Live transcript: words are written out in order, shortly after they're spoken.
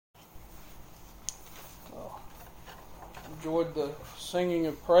enjoyed the singing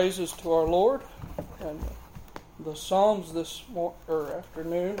of praises to our Lord and the Psalms this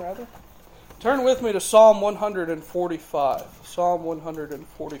afternoon, rather. Turn with me to Psalm 145. Psalm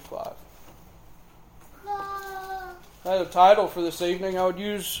 145. I had a title for this evening. I would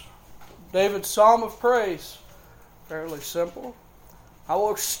use David's Psalm of Praise. Fairly simple. I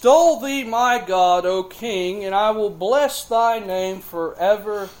will extol thee, my God, O King, and I will bless thy name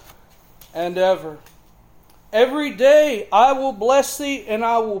forever and ever. Every day I will bless thee, and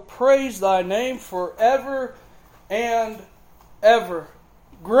I will praise thy name forever and ever.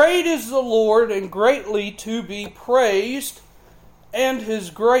 Great is the Lord, and greatly to be praised, and His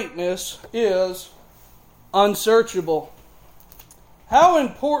greatness is unsearchable. How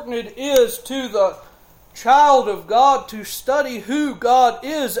important it is to the child of God to study who God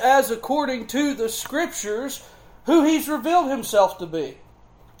is as according to the Scriptures, who He's revealed Himself to be.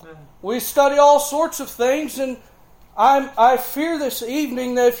 We study all sorts of things, and I fear this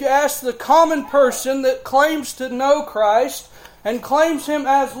evening that if you ask the common person that claims to know Christ and claims Him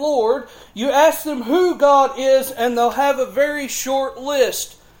as Lord, you ask them who God is, and they'll have a very short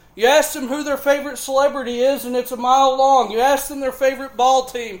list. You ask them who their favorite celebrity is, and it's a mile long. You ask them their favorite ball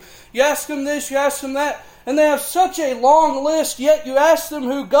team. You ask them this, you ask them that. And they have such a long list, yet you ask them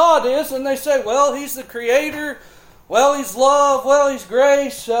who God is, and they say, well, He's the Creator. Well, He's love. Well, He's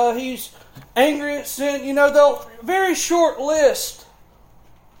grace. He's angry at sin. You know, they'll very short list.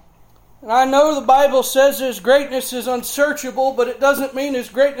 And I know the Bible says His greatness is unsearchable, but it doesn't mean His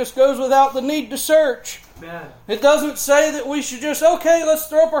greatness goes without the need to search. Amen. It doesn't say that we should just, okay, let's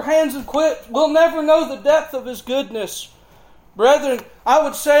throw up our hands and quit. We'll never know the depth of His goodness. Brethren, I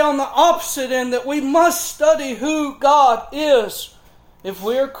would say on the opposite end that we must study who God is. If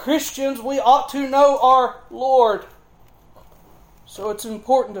we are Christians, we ought to know our Lord. So it's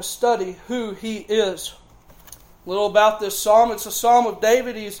important to study who He is. A little about this psalm. It's a psalm of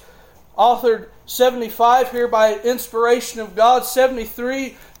David. He's authored 75 here by inspiration of God.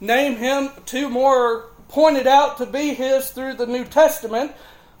 73 name him. 2 more are pointed out to be his through the New Testament.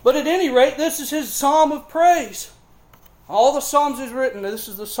 But at any rate, this is his psalm of praise. All the psalms he's written, this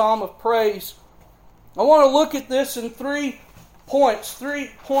is the psalm of praise. I want to look at this in 3 points. 3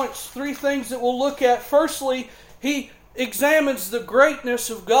 things that we'll look at. Firstly, he examines the greatness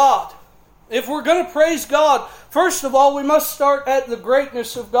of God. If we're going to praise God, first of all, we must start at the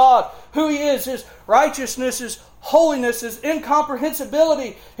greatness of God. Who He is, His righteousness, His holiness, His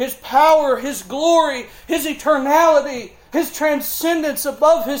incomprehensibility, His power, His glory, His eternality, His transcendence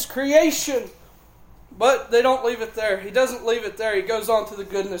above His creation. But they don't leave it there. He doesn't leave it there. He goes on to the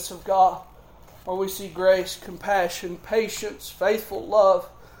goodness of God, where we see grace, compassion, patience, faithful love,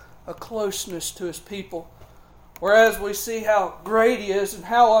 a closeness to His people. Whereas we see how great He is and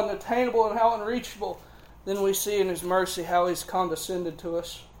how unattainable and how unreachable, then we see in His mercy how He's condescended to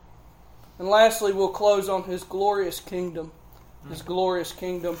us. And lastly, we'll close on His glorious kingdom. His glorious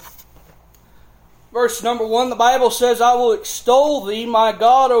kingdom. Verse number 1, the Bible says, I will extol Thee, my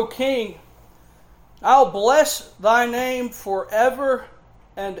God, O King. I'll bless Thy name forever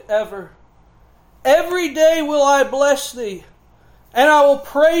and ever. Every day will I bless Thee, and I will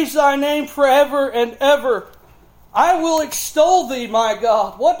praise Thy name forever and ever. I will extol Thee, my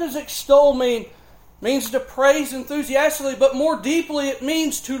God. What does extol mean? It means to praise enthusiastically, but more deeply it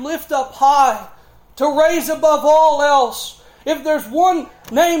means to lift up high, to raise above all else. If there's one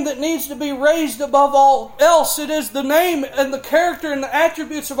name that needs to be raised above all else, it is the name and the character and the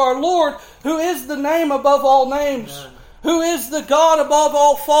attributes of our Lord, who is the name above all names, Amen. Who is the God above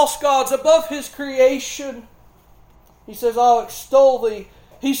all false gods, above His creation. He says, I'll extol Thee.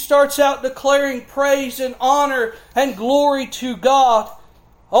 He starts out declaring praise and honor and glory to God.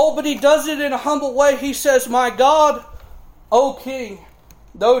 Oh, but he does it in a humble way. He says, my God, O King.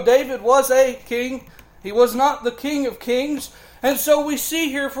 Though David was a king, he was not the King of kings. And so we see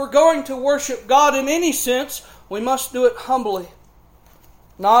here, if we're going to worship God in any sense, we must do it humbly.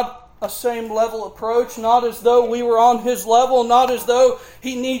 Not a same level approach, not as though we were on His level, not as though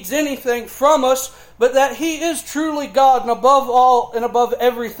He needs anything from us, but that He is truly God and above all and above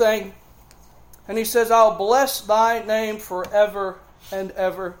everything. And He says, I'll bless Thy name forever and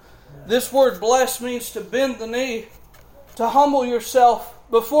ever. This word bless means to bend the knee, to humble yourself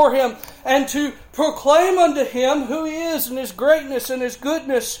before Him, and to proclaim unto Him who He is and His greatness and His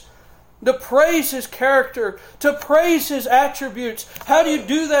goodness, to praise His character, to praise His attributes. How do you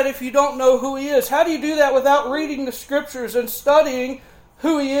do that if you don't know who He is? How do you do that without reading the Scriptures and studying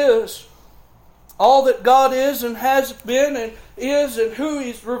who He is? All that God is and has been and is and who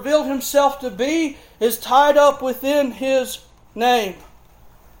He's revealed Himself to be is tied up within His name.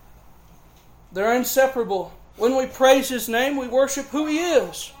 They're inseparable. When we praise His name, we worship who He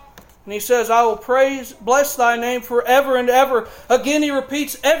is. And He says, I will bless Thy name forever and ever. Again He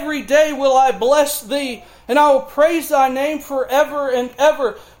repeats, every day will I bless Thee, and I will praise Thy name forever and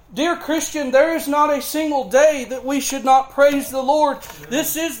ever. Dear Christian, there is not a single day that we should not praise the Lord.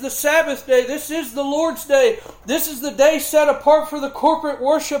 This is the Sabbath day. This is the Lord's day. This is the day set apart for the corporate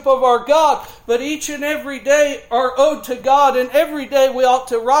worship of our God. But each and every day are owed to God, and every day we ought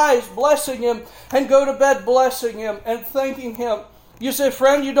to rise blessing Him and go to bed blessing Him and thanking Him. You say,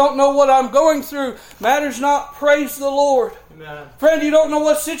 friend, you don't know what I'm going through. Matters not. Praise the Lord. Amen. Friend, you don't know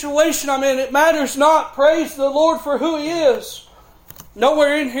what situation I'm in. It matters not. Praise the Lord for who He is.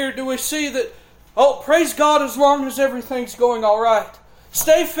 Nowhere in here do we see that, praise God as long as everything's going all right.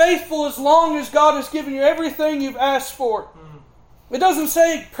 Stay faithful as long as God has given you everything you've asked for. It doesn't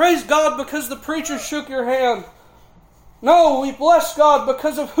say, praise God because the preacher shook your hand. No, we bless God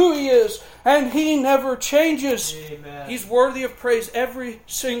because of who He is, and He never changes. Amen. He's worthy of praise every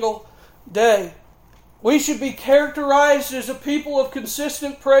single day. We should be characterized as a people of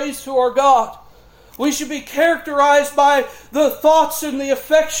consistent praise to our God. We should be characterized by the thoughts and the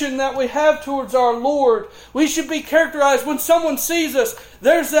affection that we have towards our Lord. We should be characterized when someone sees us,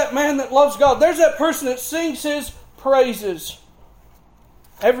 there's that man that loves God. There's that person that sings His praises.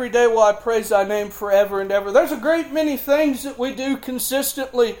 Every day will I praise Thy name forever and ever. There's a great many things that we do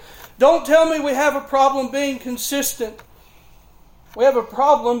consistently. Don't tell me we have a problem being consistent. We have a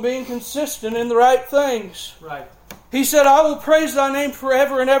problem being consistent in the right things. Right. He said, I will praise Thy name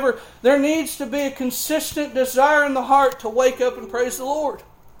forever and ever. There needs to be a consistent desire in the heart to wake up and praise the Lord.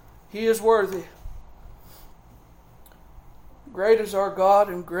 He is worthy. Great is our God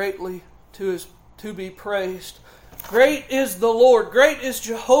and greatly to be praised. Great is the Lord. Great is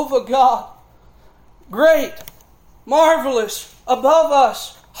Jehovah God. Great, marvelous, above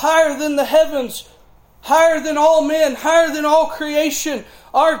us, higher than the heavens, higher than all men, higher than all creation.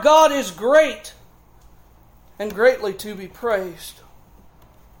 Our God is great and greatly to be praised.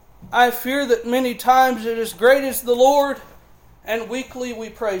 I fear that many times it is great is the Lord, and weekly we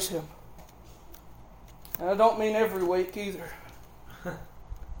praise Him. And I don't mean every week either.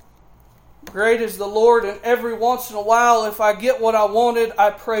 Great is the Lord, and every once in a while, if I get what I wanted,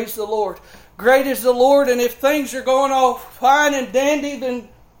 I praise the Lord. Great is the Lord, and if things are going all fine and dandy, then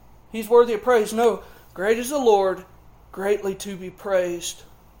He's worthy of praise. No, great is the Lord, greatly to be praised.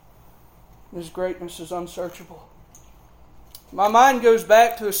 His greatness is unsearchable. My mind goes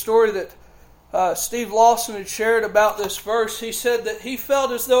back to a story that Steve Lawson had shared about this verse. He said that he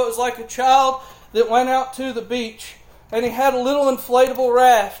felt as though it was like a child that went out to the beach, and he had a little inflatable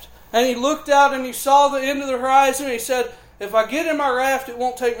raft, and he looked out and he saw the end of the horizon, and he said, if I get in my raft, it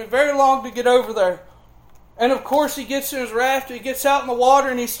won't take me very long to get over there. And of course he gets in his raft, he gets out in the water,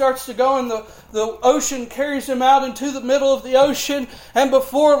 and he starts to go, and the ocean carries him out into the middle of the ocean, and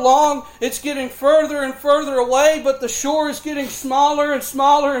before long it's getting further and further away, but the shore is getting smaller and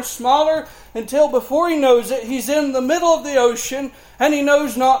smaller and smaller, until before he knows it, he's in the middle of the ocean, and he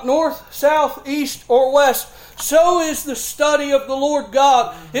knows not north, south, east, or west. So is the study of the Lord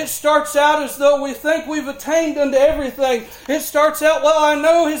God. It starts out as though we think we've attained unto everything. It starts out, well, I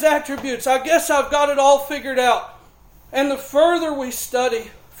know His attributes. I guess I've got it all figured out. And the further we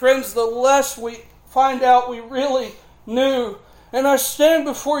study, friends, the less we find out we really knew. And I stand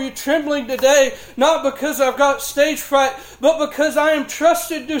before you trembling today, not because I've got stage fright, but because I am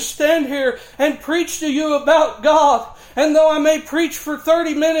trusted to stand here and preach to you about God. And though I may preach for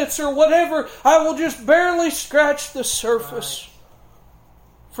 30 minutes or whatever, I will just barely scratch the surface.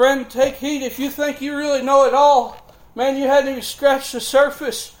 Right. Friend, take heed. If you think you really know it all, man, you hadn't even scratched the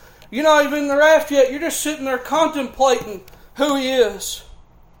surface. You're not even in the raft yet. You're just sitting there contemplating who He is.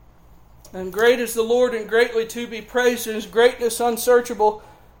 And great is the Lord, and greatly to be praised, and His greatness unsearchable.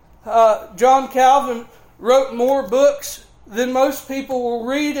 John Calvin wrote more books than most people will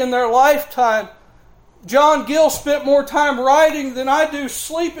read in their lifetime. John Gill spent more time writing than I do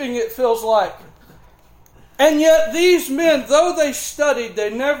sleeping, it feels like. And yet these men, though they studied,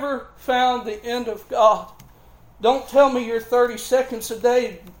 they never found the end of God. Don't tell me your 30 seconds a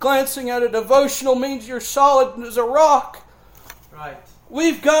day glancing at a devotional means you're solid as a rock. Right.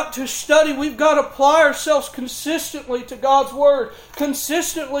 We've got to study. We've got to apply ourselves consistently to God's Word,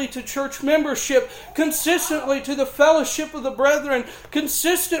 consistently to church membership, consistently to the fellowship of the brethren,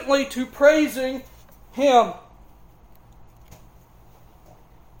 consistently to praising Him.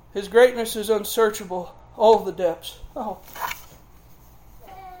 His greatness is unsearchable. All the depths. Oh.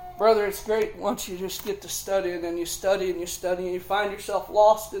 Brother, it's great once you just get to studying, and you study and you study and you find yourself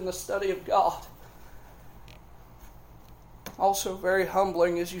lost in the study of God. Also very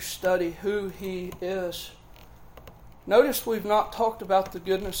humbling as you study who He is. Notice we've not talked about the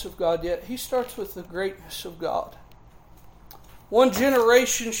goodness of God yet. He starts with the greatness of God. One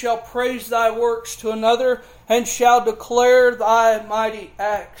generation shall praise thy works to another, and shall declare thy mighty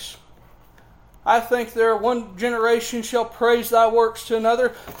acts. I think one generation shall praise thy works to another.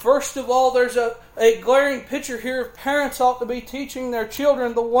 First of all, there's a glaring picture here of parents ought to be teaching their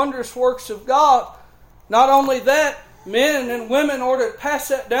children the wondrous works of God. Not only that, men and women ought to pass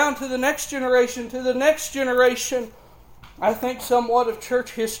that down to the next generation, to the next generation. I think somewhat of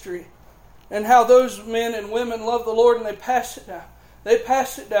church history and how those men and women love the Lord and they pass it down. They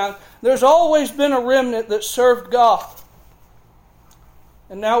pass it down. There's always been a remnant that served God.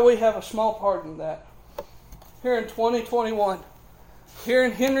 And now we have a small part in that. Here in 2021, here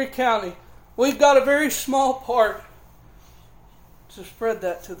in Henry County, we've got a very small part to spread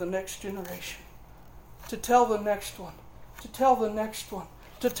that to the next generation. To tell the next one. To tell the next one.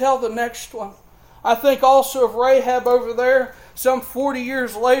 To tell the next one. I think also of Rahab over there, some 40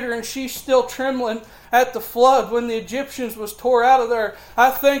 years later, and she's still trembling at the flood when the Egyptians was tore out of there.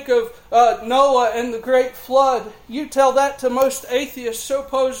 I think of Noah and the great flood. You tell that to most atheists,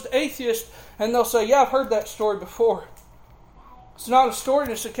 supposed atheists, and they'll say, yeah, I've heard that story before. It's not a story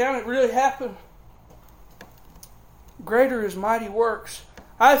in this account, it really happened. Greater is mighty works.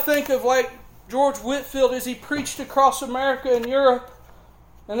 I think of like George Whitefield as he preached across America and Europe,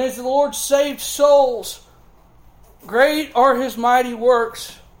 and as the Lord saved souls. Great are His mighty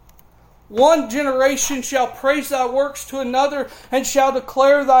works. One generation shall praise thy works to another, and shall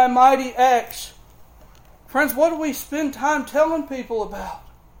declare thy mighty acts. Friends, what do we spend time telling people about?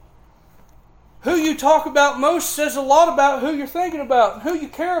 Who you talk about most says a lot about who you're thinking about, and who you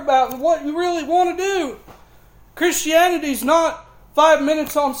care about, and what you really want to do. Christianity's not 5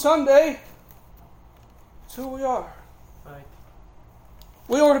 minutes on Sunday. It's who we are. Right.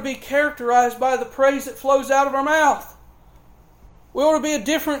 We ought to be characterized by the praise that flows out of our mouth. We ought to be a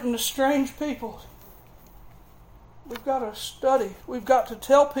different and a strange people. We've got to study. We've got to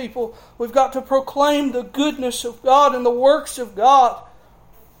tell people. We've got to proclaim the goodness of God and the works of God.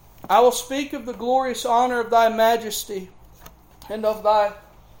 I will speak of the glorious honor of thy majesty and of thy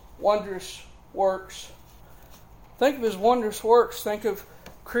wondrous works. Think of His wondrous works. Think of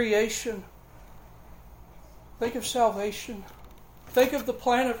creation. Think of salvation. Think of the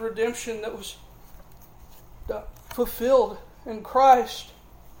plan of redemption that was fulfilled in Christ.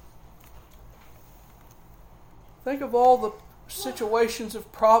 Think of all the situations of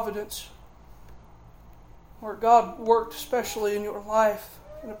providence where God worked especially in your life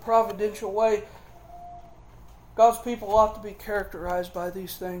in a providential way. God's people ought to be characterized by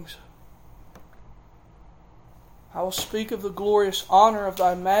these things. I will speak of the glorious honor of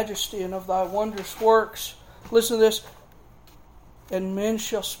thy majesty and of thy wondrous works. Listen to this. And men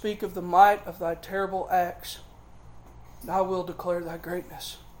shall speak of the might of thy terrible acts. And I will declare thy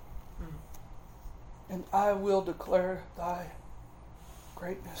greatness. And I will declare thy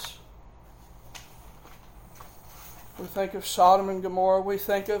greatness. We think of Sodom and Gomorrah. We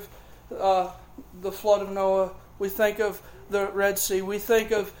think of the flood of Noah. We think of the Red Sea. We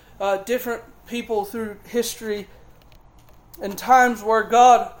think of different people through history and times where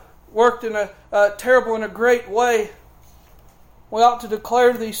God worked in a terrible and a great way. We ought to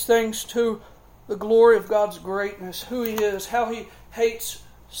declare these things to the glory of God's greatness, who He is, how He hates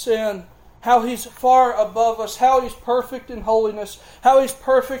sin, how He's far above us, how He's perfect in holiness, how He's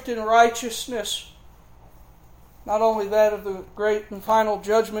perfect in righteousness. Not only that, of the great and final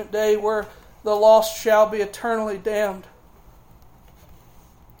judgment day where the lost shall be eternally damned.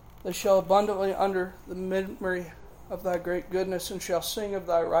 They shall abundantly under the memory of thy great goodness and shall sing of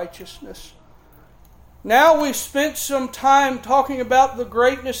thy righteousness. Now we've spent some time talking about the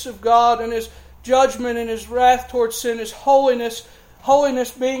greatness of God and His judgment and His wrath towards sin, His holiness.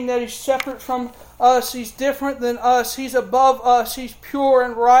 Holiness being that He's separate from us, He's different than us, He's above us, He's pure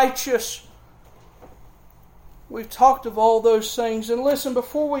and righteous. We've talked of all those things. And listen,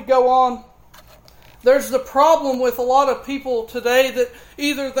 before we go on, there's the problem with a lot of people today that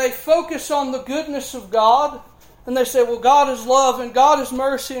either they focus on the goodness of God, and they say, well, God is love, and God is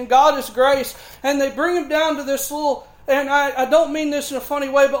mercy, and God is grace. And they bring Him down to this little, and I don't mean this in a funny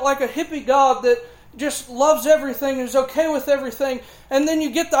way, but like a hippie God that just loves everything and is okay with everything. And then you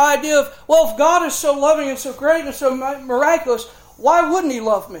get the idea of, well, if God is so loving and so great and so miraculous, why wouldn't He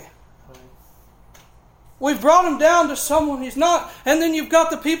love me? We've brought Him down to someone He's not. And then you've got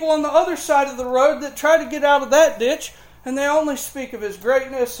the people on the other side of the road that try to get out of that ditch, and they only speak of His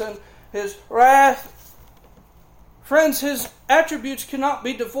greatness and His wrath. Friends, His attributes cannot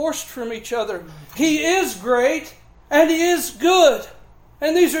be divorced from each other. He is great and He is good.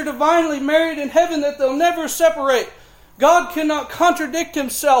 And these are divinely married in heaven that they'll never separate. God cannot contradict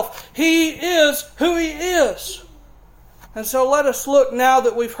Himself. He is who He is. And so let us look, now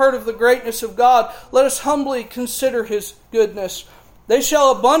that we've heard of the greatness of God, let us humbly consider His goodness. They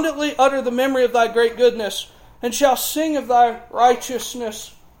shall abundantly utter the memory of Thy great goodness, and shall sing of Thy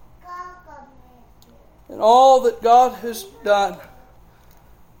righteousness and all that God has done,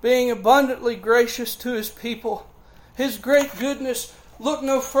 being abundantly gracious to His people. His great goodness, look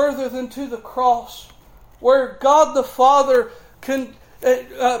no further than to the cross, where God the Father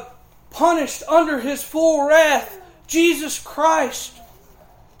punished under His full wrath Jesus Christ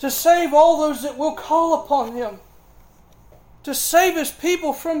to save all those that will call upon Him, to save His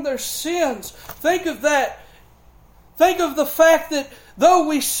people from their sins. Think of that. Think of the fact that though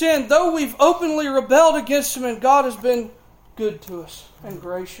we sinned, though we've openly rebelled against Him, and God has been good to us and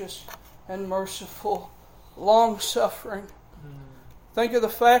gracious and merciful, long-suffering. Think of the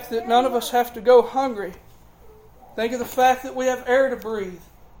fact that none of us have to go hungry. Think of the fact that we have air to breathe,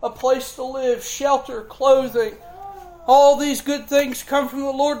 a place to live, shelter, clothing. All these good things come from the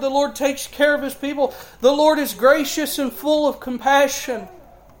Lord. The Lord takes care of His people. The Lord is gracious and full of compassion,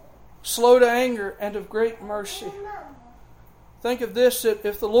 slow to anger, and of great mercy. Think of this, that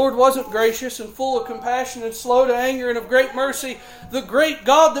if the Lord wasn't gracious and full of compassion and slow to anger and of great mercy, the great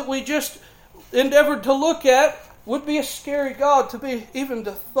God that we just endeavored to look at would be a scary God to be even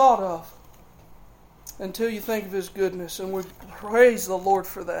to thought of, until you think of His goodness. And we praise the Lord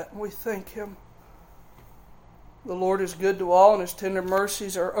for that. And we thank Him. The Lord is good to all, and His tender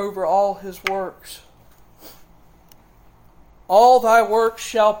mercies are over all His works. All Thy works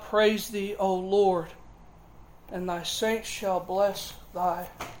shall praise Thee, O Lord, and Thy saints shall bless Thy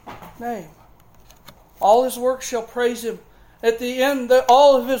name. All His works shall praise Him. At the end,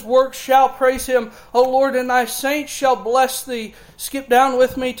 all of His works shall praise Him. O Lord, and Thy saints shall bless Thee. Skip down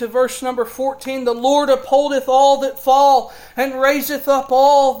with me to verse number 14. The Lord upholdeth all that fall, and raiseth up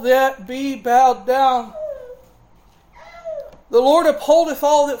all that be bowed down. The Lord upholdeth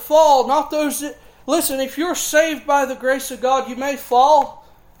all that fall, not those that... Listen, if you're saved by the grace of God, you may fall,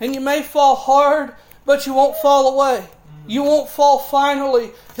 and you may fall hard, but you won't fall away. You won't fall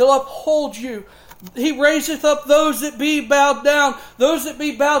finally. He'll uphold you. He raiseth up those that be bowed down. Those that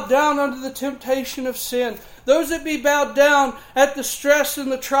be bowed down under the temptation of sin. Those that be bowed down at the stress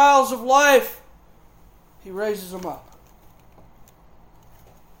and the trials of life. He raises them up.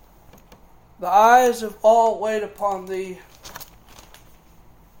 The eyes of all wait upon Thee,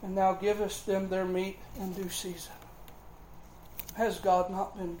 and Thou givest them their meat in due season. Has God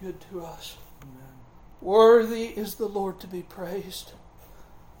not been good to us? Amen. Worthy is the Lord to be praised.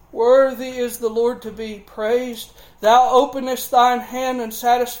 Worthy is the Lord to be praised. Thou openest Thine hand and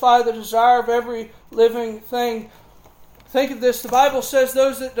satisfy the desire of every living thing. Think of this. The Bible says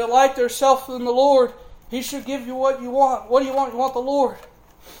those that delight themselves in the Lord, He should give you what you want. What do you want? You want the Lord.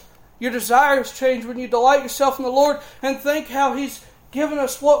 Your desires change when you delight yourself in the Lord, and think how He's given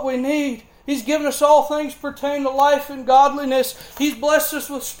us what we need. He's given us all things pertaining to life and godliness. He's blessed us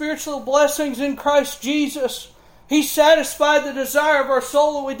with spiritual blessings in Christ Jesus. He satisfied the desire of our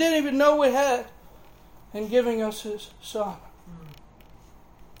soul that we didn't even know we had, in giving us His Son.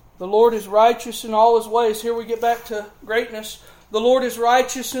 The Lord is righteous in all His ways. Here we get back to greatness. The Lord is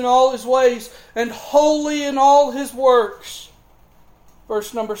righteous in all His ways, and holy in all His works.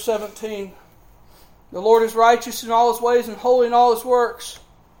 Verse number 17. The Lord is righteous in all His ways and holy in all His works.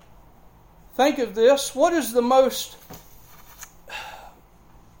 Think of this. What is the most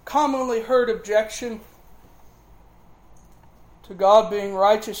commonly heard objection to God being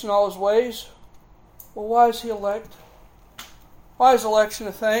righteous in all His ways? Well, why is He elect? Why is election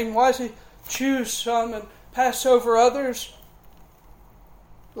a thing? Why does He choose some and pass over others?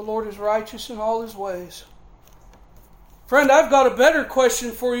 The Lord is righteous in all His ways. Friend, I've got a better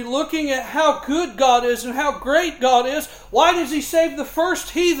question for you. Looking at how good God is and how great God is, why does He save the first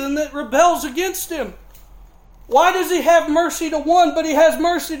heathen that rebels against Him? Why does He have mercy to one, but He has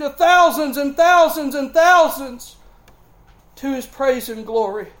mercy to thousands and thousands and thousands? To His praise and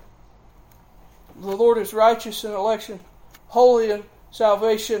glory. The Lord is righteous in election, holy in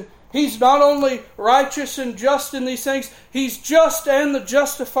salvation. He's not only righteous and just in these things, He's just and the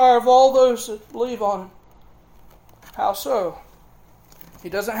justifier of all those that believe on Him. How so? He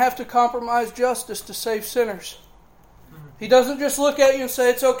doesn't have to compromise justice to save sinners. He doesn't just look at you and say,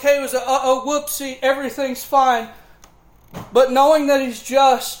 it's okay, it was a whoopsie, everything's fine. But knowing that He's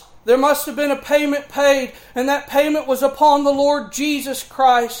just, there must have been a payment paid, and that payment was upon the Lord Jesus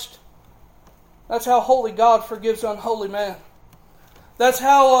Christ. That's how holy God forgives unholy man. That's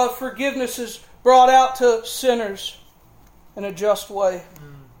how forgiveness is brought out to sinners in a just way.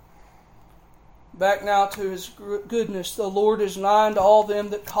 Back now to His goodness. The Lord is nigh unto all them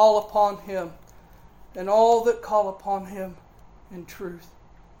that call upon Him, and all that call upon Him in truth.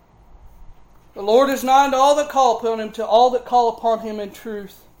 The Lord is nigh unto all that call upon Him, to all that call upon Him in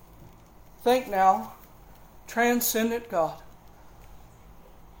truth. Think now, transcendent God,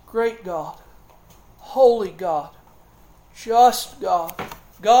 great God, holy God, just God,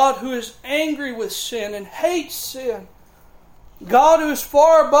 God who is angry with sin and hates sin, God who is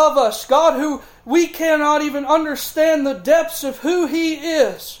far above us, God who we cannot even understand the depths of who He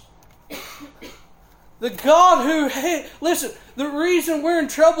is. The God who, listen, the reason we're in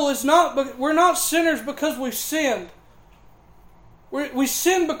trouble is we're not sinners because we've sinned. We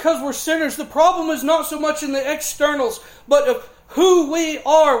sin because we're sinners. The problem is not so much in the externals, but of who we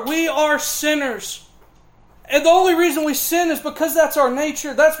are. We are sinners. And the only reason we sin is because that's our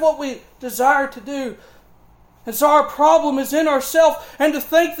nature. That's what we desire to do. And so our problem is in ourselves. And to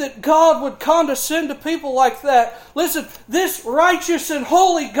think that God would condescend to people like that. Listen, this righteous and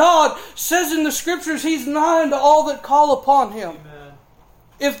holy God says in the Scriptures He's nigh unto all that call upon Him. Amen.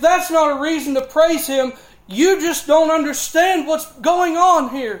 If that's not a reason to praise Him, you just don't understand what's going on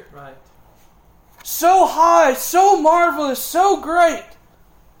here. Right. So high, so marvelous, so great.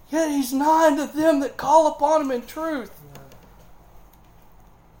 Yet He's nigh unto them that call upon Him in truth.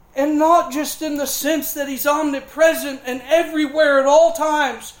 And not just in the sense that He's omnipresent and everywhere at all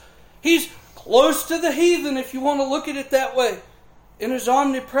times. He's close to the heathen, if you want to look at it that way, in His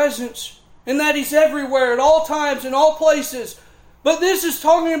omnipresence. In that He's everywhere at all times, in all places. But this is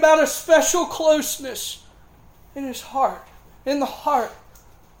talking about a special closeness in His heart, in the heart.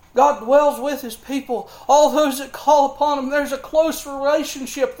 God dwells with His people. All those that call upon Him, there's a close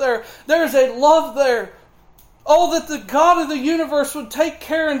relationship there. There's a love there. Oh, that the God of the universe would take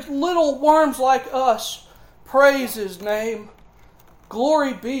care of little worms like us. Praise His name.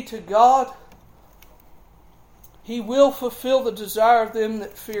 Glory be to God. He will fulfill the desire of them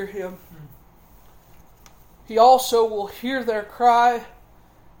that fear Him. He also will hear their cry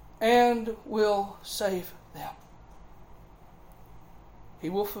and will save them. He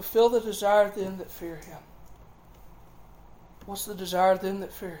will fulfill the desire of them that fear Him. What's the desire of them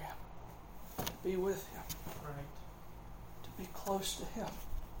that fear Him? To be with Him. To be close to Him.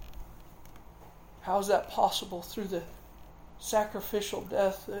 How is that possible? Through the sacrificial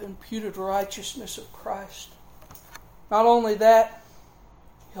death, the imputed righteousness of Christ. Not only that,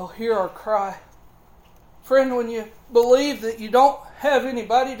 He'll hear our cry. Friend, when you believe that you don't have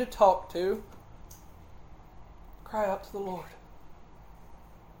anybody to talk to, cry out to the Lord.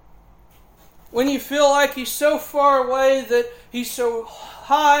 When you feel like He's so far away, that He's so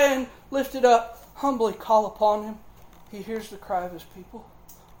high and lifted up, humbly call upon Him. He hears the cry of His people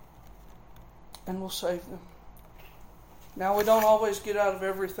and will save them. Now, we don't always get out of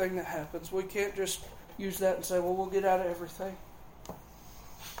everything that happens. We can't just use that and say, well, we'll get out of everything.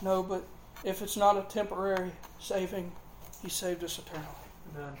 No, but if it's not a temporary saving, He saved us eternally.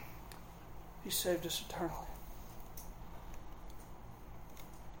 Amen. He saved us eternally.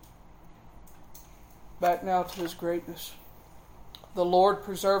 Back now to His greatness. The Lord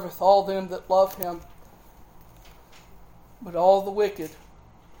preserveth all them that love Him, but all the wicked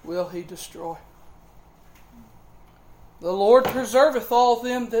will He destroy. The Lord preserveth all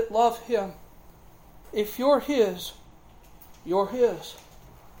them that love Him. If you're His, you're His.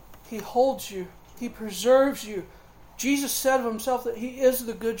 He holds you. He preserves you. Jesus said of Himself that He is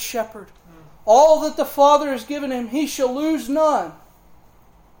the good shepherd. All that the Father has given Him, He shall lose none.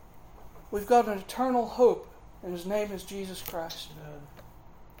 We've got an eternal hope, and His name is Jesus Christ. Amen.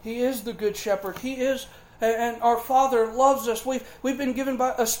 He is the good shepherd. He is, and our Father loves us. We've been given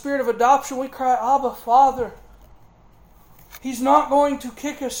by a spirit of adoption. We cry, Abba, Father. He's not going to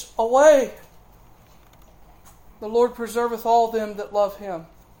kick us away. The Lord preserveth all them that love Him,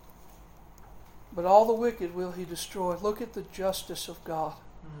 but all the wicked will He destroy. Look at the justice of God.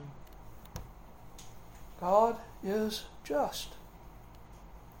 God is just.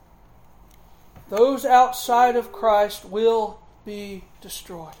 Those outside of Christ will be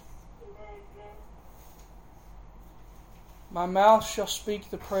destroyed. My mouth shall speak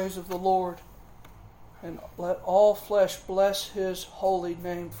the praise of the Lord, and let all flesh bless His holy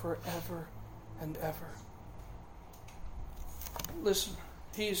name forever and ever. Listen,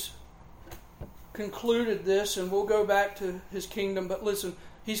 He's concluded this, and we'll go back to His kingdom, but listen,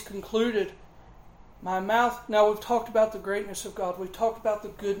 He's concluded my mouth. Now we've talked about the greatness of God. We've talked about the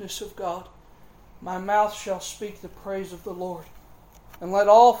goodness of God. My mouth shall speak the praise of the Lord, and let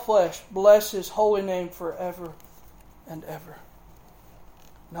all flesh bless His holy name forever and ever.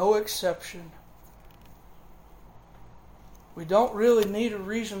 No exception. We don't really need a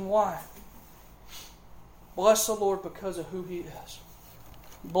reason why. Bless the Lord because of who He is.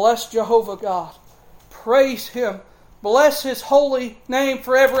 Bless Jehovah God. Praise Him. Bless His holy name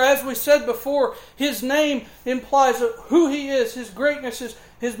forever. As we said before, His name implies who He is, His greatness,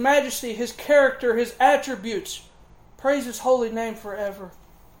 His majesty, His character, His attributes. Praise His holy name forever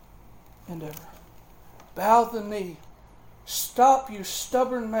and ever. Bow the knee. Stop, you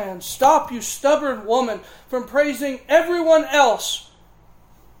stubborn man. Stop, you stubborn woman, from praising everyone else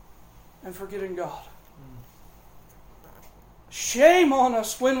and forgetting God. Shame on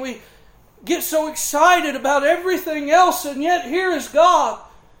us when we get so excited about everything else, and yet here is God.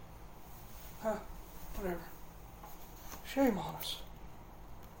 Whatever. Shame on us.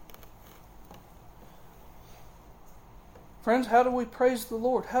 Friends, how do we praise the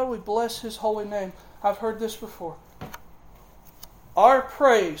Lord? How do we bless His holy name? I've heard this before. Our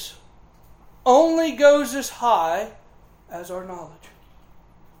praise only goes as high as our knowledge.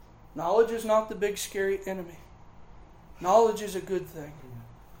 Knowledge is not the big scary enemy. Knowledge is a good thing.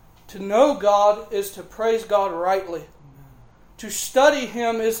 To know God is to praise God rightly. To study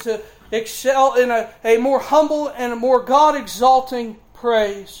Him is to excel in a more humble and a more God-exalting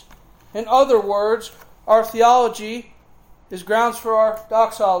praise. In other words, our theology is grounds for our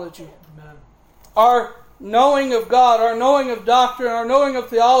doxology. Amen. Our knowing of God, our knowing of doctrine, our knowing of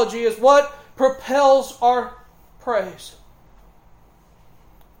theology is what propels our praise.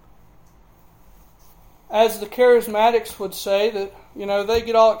 As the charismatics would say, that they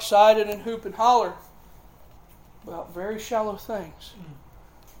get all excited and hoop and holler about very shallow things.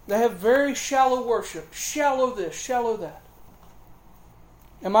 They have very shallow worship. Shallow this, shallow that.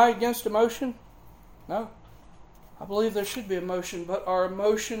 Am I against emotion? No. I believe there should be emotion, but our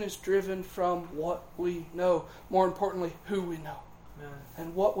emotion is driven from what we know. More importantly, who we know. Amen.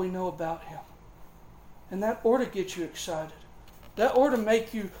 And what we know about Him. And that ought to get you excited. That ought to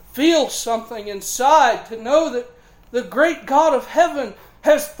make you feel something inside to know that the great God of heaven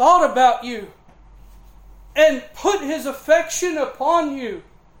has thought about you and put His affection upon you.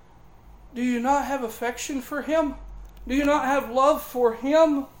 Do you not have affection for Him? Do you not have love for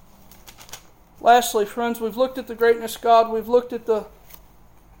Him? Lastly, friends, we've looked at the greatness of God. We've looked at the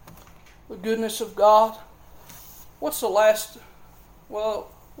goodness of God. What's the last thing we'll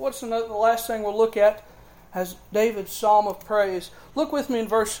look at as David's psalm of praise? Look with me in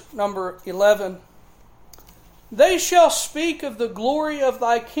verse number 11. They shall speak of the glory of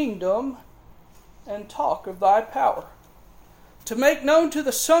Thy kingdom and talk of Thy power, to make known to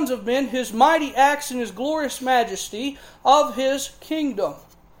the sons of men His mighty acts and His glorious majesty of His kingdom.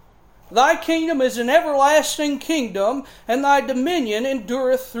 Thy kingdom is an everlasting kingdom, and Thy dominion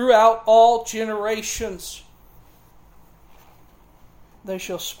endureth throughout all generations. They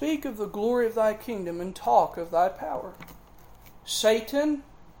shall speak of the glory of Thy kingdom and talk of Thy power. Satan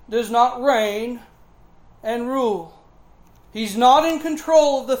does not reign and rule. He's not in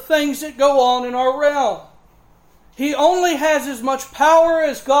control of the things that go on in our realm. He only has as much power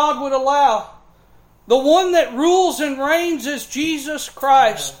as God would allow. The one that rules and reigns is Jesus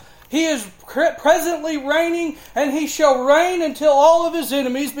Christ. He is presently reigning, and He shall reign until all of His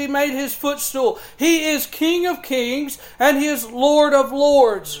enemies be made His footstool. He is King of kings, and He is Lord of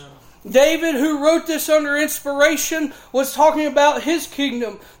lords. David, who wrote this under inspiration, was talking about his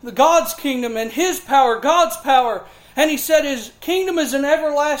kingdom, God's kingdom, and His power, God's power. And he said His kingdom is an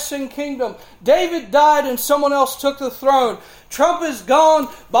everlasting kingdom. David died and someone else took the throne. Trump is gone.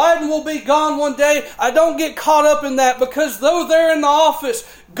 Biden will be gone one day. I don't get caught up in that, because though they're in the office,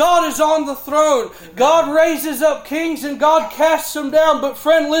 God is on the throne. God raises up kings and God casts them down. But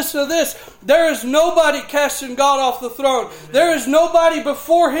friend, listen to this. There is nobody casting God off the throne. There is nobody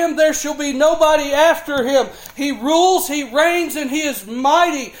before Him. There shall be nobody after Him. He rules, He reigns, and He is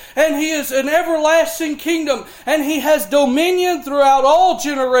mighty. And He is an everlasting kingdom. And He has dominion throughout all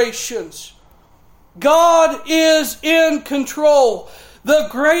generations. God is in control. The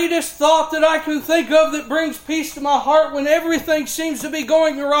greatest thought that I can think of that brings peace to my heart when everything seems to be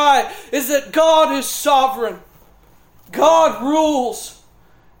going awry is that God is sovereign. God rules.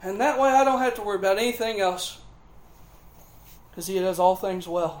 And that way I don't have to worry about anything else, because He does all things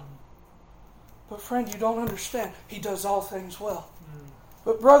well. But friend, you don't understand. He does all things well.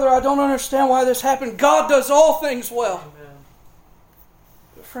 But brother, I don't understand why this happened. God does all things well. Amen.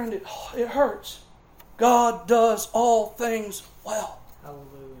 But friend, it hurts. God does all things well.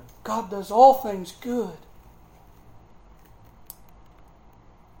 Hallelujah. God does all things good.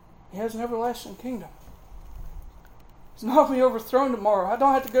 He has an everlasting kingdom. He's not going to be overthrown tomorrow. I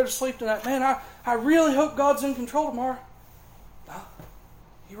don't have to go to sleep tonight. Man, I really hope God's in control tomorrow. No.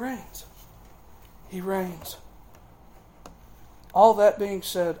 He reigns. He reigns. All that being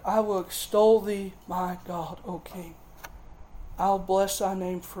said, I will extol Thee, my God, O King. I'll bless Thy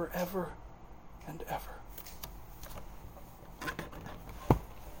name forever and ever.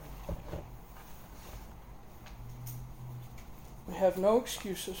 We have no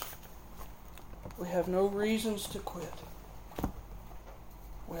excuses. We have no reasons to quit.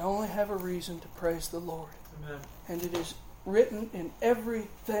 We only have a reason to praise the Lord. Amen. And it is written in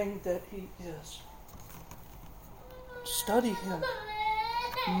everything that He is. Study Him.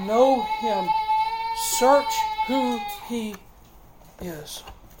 Know Him. Search who He is.